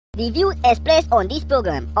The views expressed on this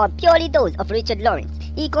program are purely those of Richard Lawrence.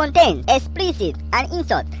 He contains explicit and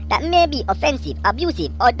insults that may be offensive,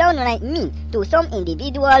 abusive, or downright mean to some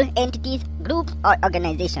individual, entities, groups, or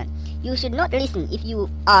organizations. You should not listen if you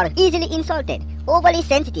are easily insulted, overly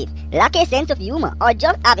sensitive, lack a sense of humor, or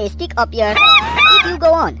just have a stick up your... If you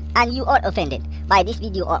go on and you are offended by this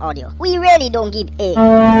video or audio, we really don't give a...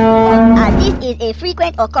 As this is a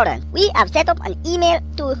frequent occurrence, we have set up an email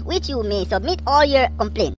to which you may submit all your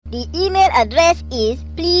complaints. The email address is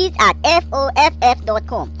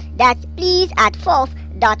please@foff.com. That's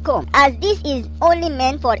please@foff.com. As this is only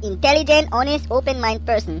meant for intelligent, honest, open-minded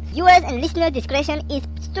person, viewers and listener discretion is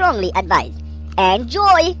strongly advised.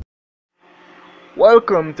 Enjoy!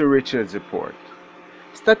 Welcome to Richard's Report.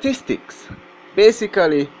 Statistics,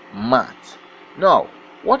 basically math. Now,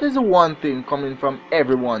 what is the one thing coming from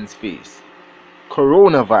everyone's face?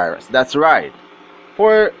 Coronavirus, that's right.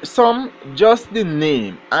 For some, just the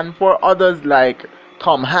name, and for others like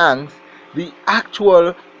Tom Hanks, the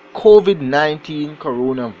actual COVID-19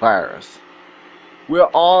 coronavirus. We're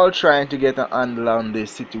all trying to get a handle on this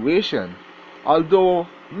situation, although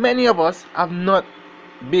many of us have not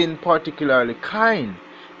been particularly kind,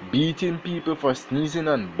 beating people for sneezing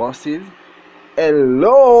on buses.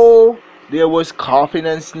 Hello, there was coughing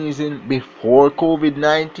and sneezing before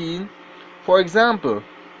COVID-19. For example,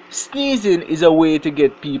 sneezing is a way to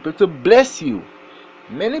get people to bless you.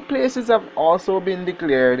 Many places have also been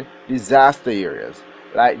declared disaster areas,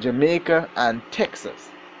 like Jamaica and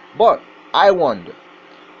Texas. But I wonder,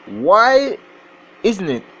 why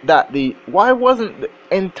wasn't the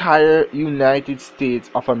entire United States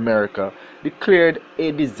of America declared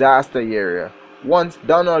a disaster area once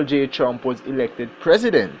Donald J. Trump was elected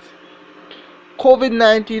president?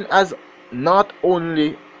 COVID-19 has not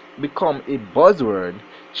only become a buzzword,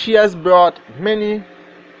 she has brought many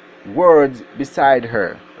words beside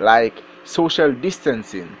her, like social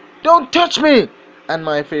distancing, don't touch me, and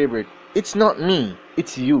my favorite, it's not me,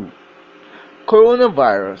 it's you.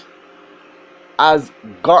 Coronavirus has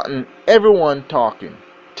gotten everyone talking.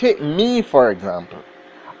 Take me for example.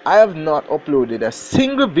 I have not uploaded a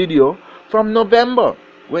single video from November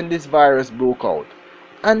when this virus broke out.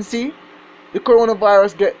 And see, the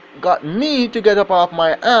coronavirus got me to get up off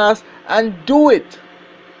my ass and do it.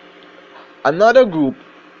 Another group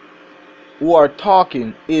who are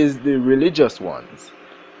talking is the religious ones.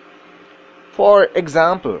 For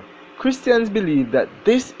example, Christians believe that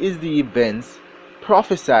this is the events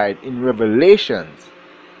prophesied in Revelations.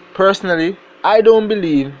 Personally, I don't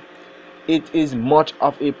believe it is much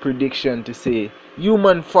of a prediction to say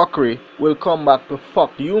human fuckery will come back to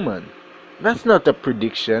fuck human. That's not a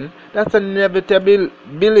prediction, that's an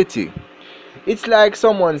inevitability. It's like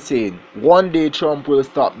someone saying, one day Trump will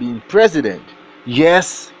stop being president.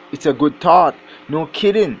 Yes, it's a good thought, no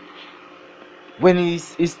kidding. When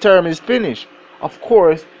his term is finished, of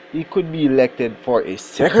course, he could be elected for a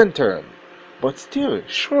second term. But still,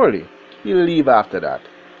 surely, he'll leave after that.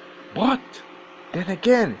 But, then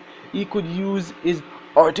again, he could use his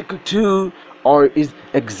Article 2 or his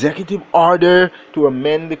executive order to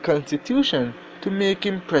amend the Constitution to make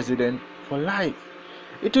him president for life.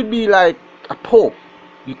 It would be like a pope.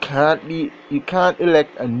 You can't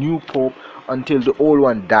elect a new pope until the old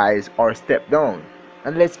one dies or step down.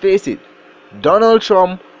 And let's face it, Donald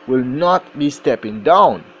Trump will not be stepping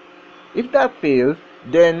down. If that fails,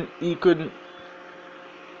 then he could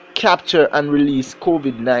capture and release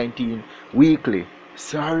COVID-19 weekly.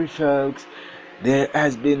 Sorry folks, there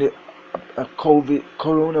has been a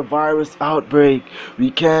coronavirus outbreak.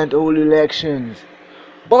 We can't hold elections.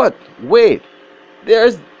 But wait,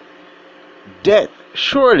 there's death.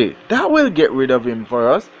 Surely that will get rid of him for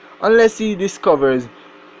us, unless he discovers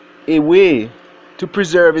a way to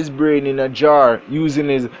preserve his brain in a jar using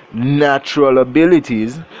his natural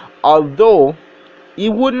abilities. Although he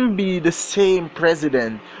wouldn't be the same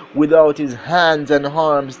president without his hands and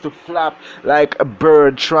arms to flap like a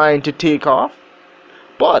bird trying to take off.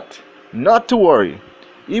 But not to worry,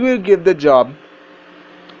 he will give the job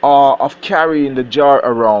of carrying the jar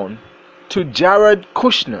around to Jared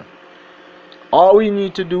Kushner. All we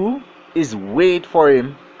need to do is wait for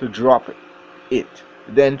him to drop it.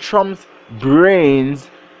 Then Trump's brains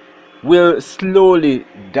will slowly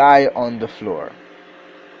die on the floor.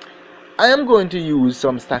 I am going to use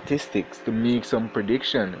some statistics to make some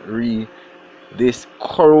prediction re this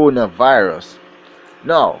coronavirus.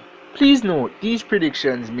 Now, please note these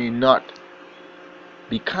predictions may not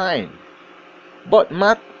be kind, but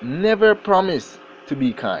math never promised to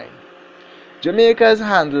be kind. Jamaica has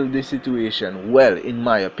handled this situation well in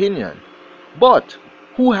my opinion, but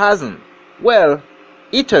who hasn't? Well,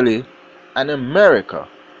 Italy and America.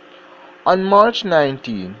 On March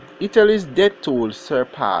 19, Italy's death toll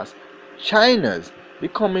surpassed China's,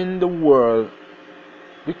 becoming the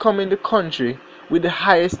country with the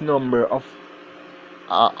highest number of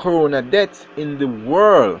corona deaths in the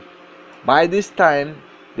world. By this time,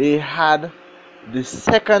 they had the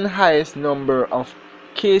second highest number of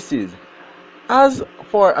cases. As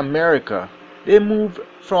for America, they moved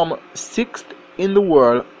from 6th in the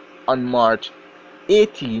world on March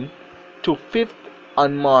 18 to 5th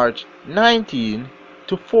on March 19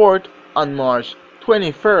 to 4th on March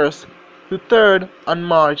 21st to 3rd on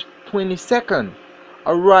March 22nd,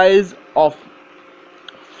 a rise of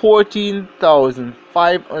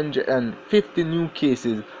 14,550 new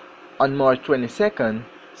cases on March 22nd,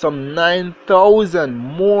 some 9,000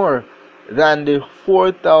 more than the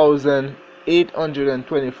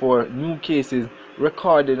 4,824 new cases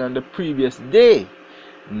recorded on the previous day.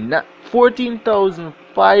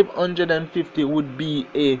 14,550 would be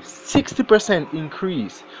a 60%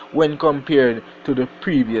 increase when compared to the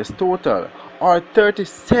previous total, or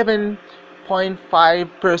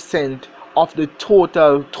 37.5% of the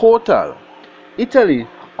total. Italy,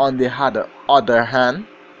 on the other hand,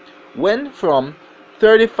 went from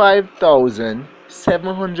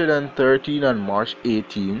 35,713 on March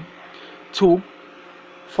 18 to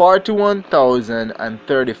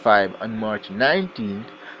 41,035 on March 19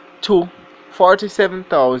 to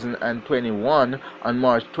 47,021 on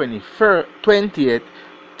March 20th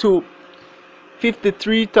to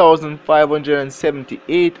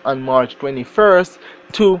 53,578 on March 21st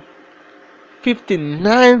to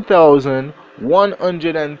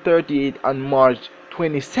 59,138 on March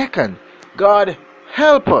 22nd. God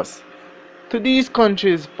help us. To these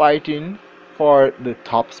countries fighting for the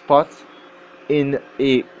top spots in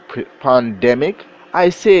a pandemic, I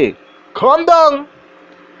say, calm down.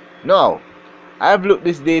 Now, I've looked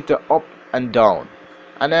this data up and down,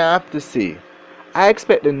 and I have to say, I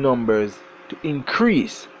expect the numbers to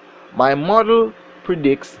increase. My model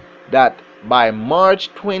predicts that by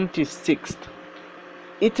March 26th,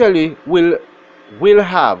 Italy will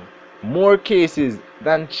have more cases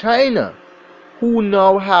than China, who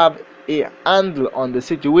now have a handle on the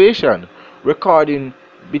situation, recording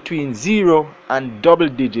between 0 and double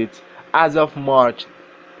digits as of March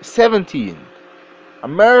 17.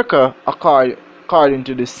 America, according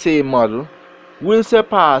to the same model, will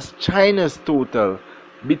surpass China's total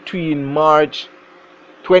between March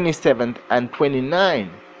 27th and 29th.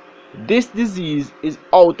 This disease is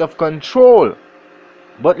out of control.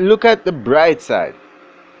 But look at the bright side.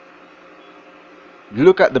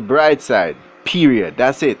 Look at the bright side. Period.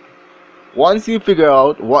 That's it. Once you figure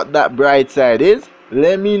out what that bright side is,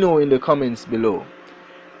 let me know in the comments below.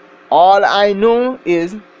 All I know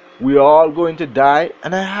is we're all going to die,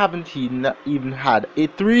 and I haven't even had a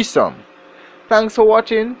threesome. Thanks for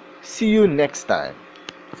watching. See you next time.